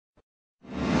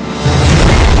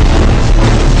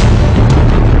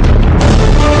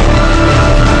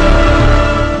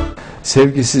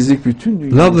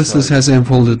Lovelessness has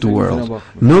enfolded the world.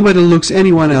 Nobody looks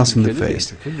anyone else in the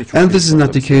face. And this is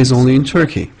not the case only in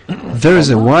Turkey. There is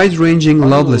a wide-ranging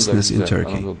lovelessness in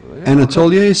Turkey.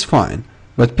 Anatolia is fine,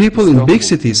 but people in big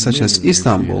cities such as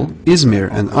Istanbul, Izmir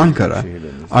and Ankara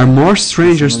are more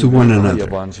strangers to one another.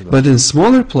 But in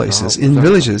smaller places, in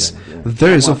villages,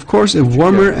 there is of course a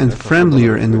warmer and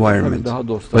friendlier environment.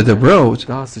 But abroad,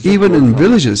 even in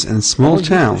villages and small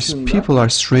towns, people are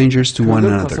strangers to one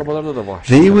another.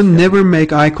 They even never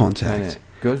make eye contact.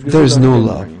 There is no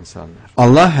love.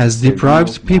 Allah has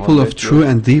deprived people of true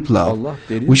and deep love,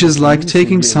 which is like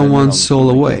taking someone's soul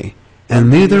away, and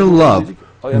neither love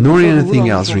nor anything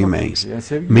else remains,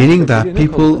 meaning that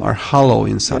people are hollow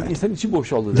inside.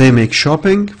 They make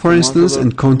shopping, for instance,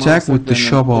 and contact with the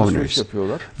shop owners.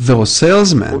 Those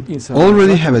salesmen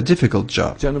already have a difficult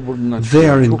job. They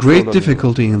are in great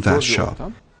difficulty in that shop.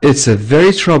 It's a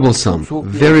very troublesome,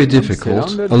 very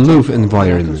difficult, aloof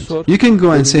environment. You can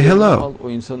go and say hello,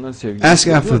 ask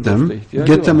after them,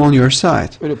 get them on your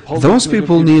side. Those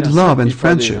people need love and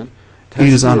friendship. It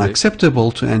is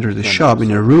unacceptable to enter the shop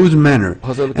in a rude manner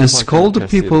and scold the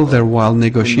people there while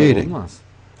negotiating.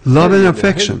 Love and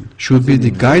affection should be the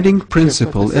guiding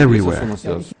principle everywhere.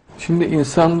 Şimdi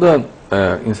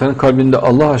insanın kalbinde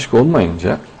Allah aşkı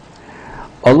olmayınca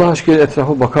Allah aşkıyla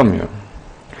etrafa bakamıyor.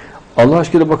 Allah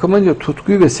aşkıyla bakamayınca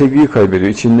tutkuyu ve sevgiyi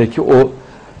kaybediyor. İçindeki o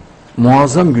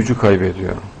muazzam gücü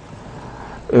kaybediyor.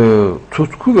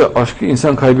 Tutku ve aşkı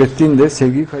insan kaybettiğinde,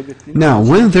 sevgiyi kaybettiğinde... Now,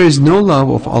 when there is no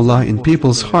love of Allah in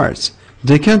people's hearts,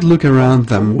 they can't look around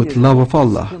them with love of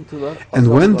Allah. And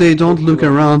when they don't look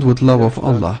around with love of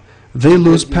Allah, they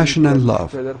lose passion and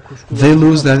love. They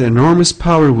lose that enormous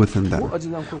power within them.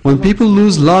 When people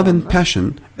lose love and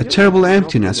passion, a terrible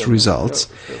emptiness results,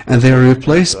 and they are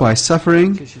replaced by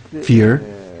suffering, fear,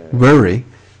 worry,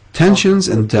 tensions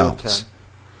and doubts.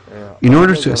 In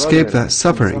order to escape that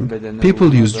suffering,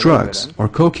 people use drugs or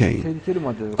cocaine,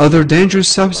 other dangerous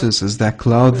substances that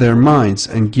cloud their minds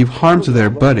and give harm to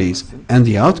their bodies, and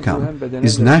the outcome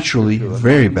is naturally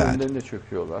very bad.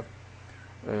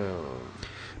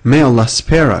 May Allah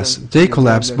spare us, they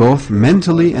collapse both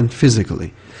mentally and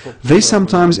physically. They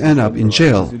sometimes end up in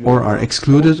jail or are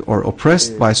excluded or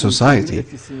oppressed by society,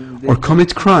 or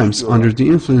commit crimes under the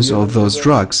influence of those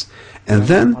drugs, and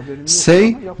then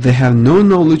say they have no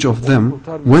knowledge of them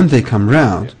when they come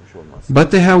round, but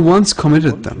they have once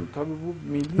committed them.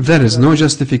 That is no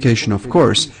justification, of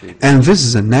course, and this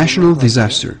is a national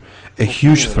disaster, a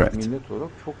huge threat.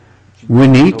 We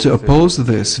need to oppose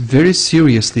this very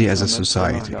seriously as a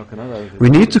society. We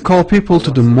need to call people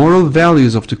to the moral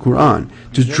values of the Quran,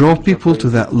 to draw people to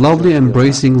that lovely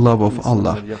embracing love of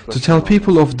Allah, to tell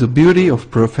people of the beauty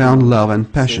of profound love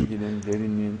and passion.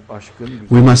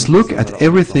 We must look at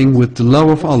everything with the love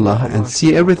of Allah and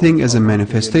see everything as a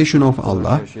manifestation of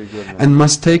Allah, and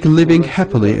must take living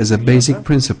happily as a basic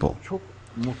principle.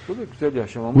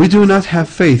 We do not have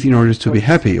faith in order to be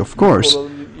happy, of course,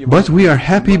 but we are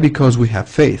happy because we have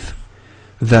faith.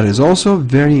 That is also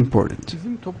very important.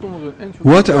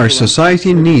 What our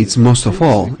society needs most of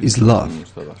all is love.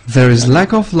 There is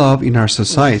lack of love in our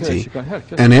society,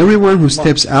 and everyone who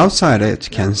steps outside it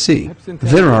can see.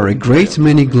 There are a great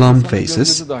many glum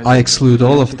faces, I exclude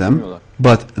all of them,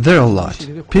 but there are a lot.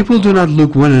 People do not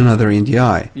look one another in the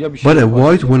eye, but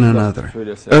avoid one another.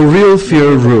 A real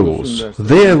fear rules.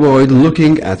 They avoid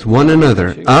looking at one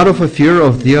another out of a fear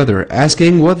of the other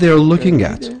asking what they are looking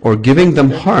at, or giving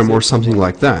them harm or something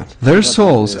like that. Their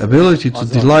soul's ability to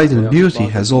delight in beauty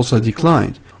has also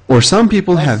declined. Or some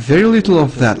people have very little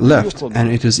of that left, and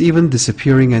it is even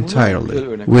disappearing entirely.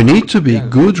 We need to be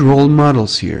good role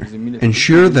models here,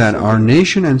 ensure that our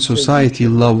nation and society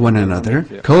love one another,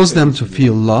 cause them to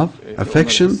feel love,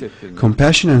 affection,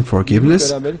 compassion and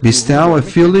forgiveness, bestow a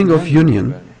feeling of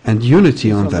union and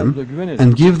unity on them,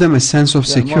 and give them a sense of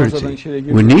security.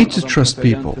 We need to trust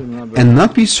people, and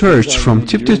not be searched from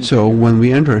tip to toe when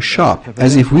we enter a shop,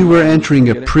 as if we were entering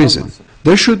a prison.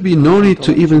 There should be no need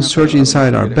to even search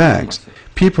inside our bags.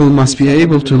 People must be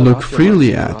able to look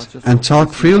freely at and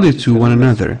talk freely to one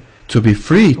another, to be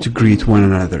free to greet one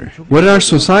another. What our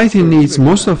society needs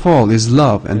most of all is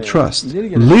love and trust.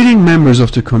 Leading members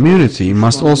of the community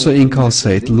must also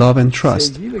inculcate love and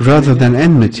trust, rather than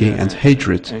enmity and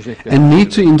hatred, and need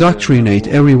to indoctrinate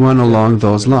everyone along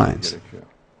those lines.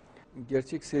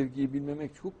 Gerçek sevgiyi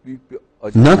bilmemek çok büyük bir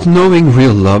Not knowing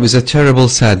real love is a terrible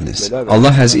sadness.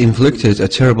 Allah has inflicted a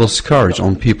terrible scourge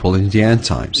on people in the end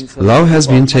times. Love has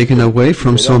been taken away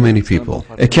from so many people.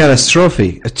 A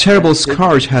catastrophe, a terrible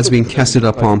scourge has been casted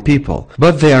upon people,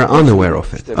 but they are unaware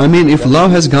of it. I mean, if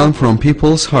love has gone from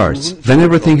people's hearts, then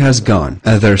everything has gone,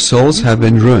 and their souls have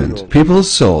been ruined.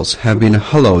 People's souls have been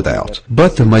hollowed out.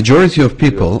 But the majority of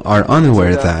people are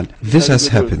unaware that this has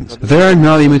happened. There are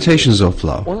now imitations of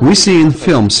love. We see in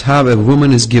films how a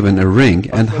woman is given a ring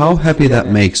and how happy that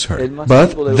makes her.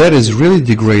 But that is really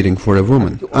degrading for a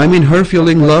woman. I mean, her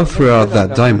feeling love throughout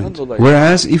that diamond.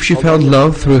 Whereas if she felt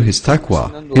love through his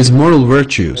taqwa, his moral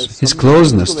virtues, his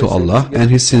closeness to Allah and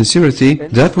his sincerity,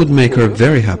 that would make her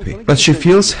very happy. But she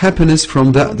feels happiness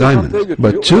from that diamond.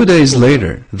 But 2 days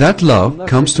later, that love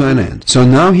comes to an end. So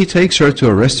now he takes her to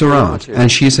a restaurant and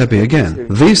she is happy again.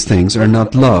 These things are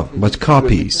not love, but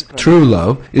copies. True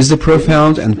love is the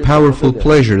profound and powerful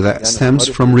pleasure that stems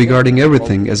from regarding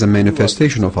everything as a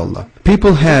manifestation of Allah.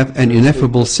 People have an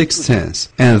ineffable sixth sense,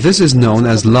 and this is known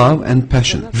as love and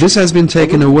passion. This has been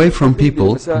taken away from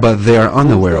people, but they are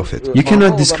unaware of it. You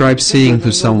cannot describe seeing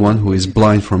to someone who is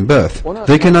blind from birth.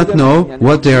 They cannot know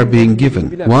what they are being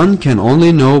given. One can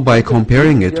only know by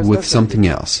comparing it with something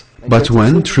else. But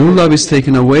when true love is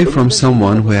taken away from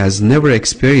someone who has never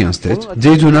experienced it,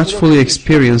 they do not fully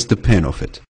experience the pain of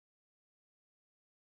it.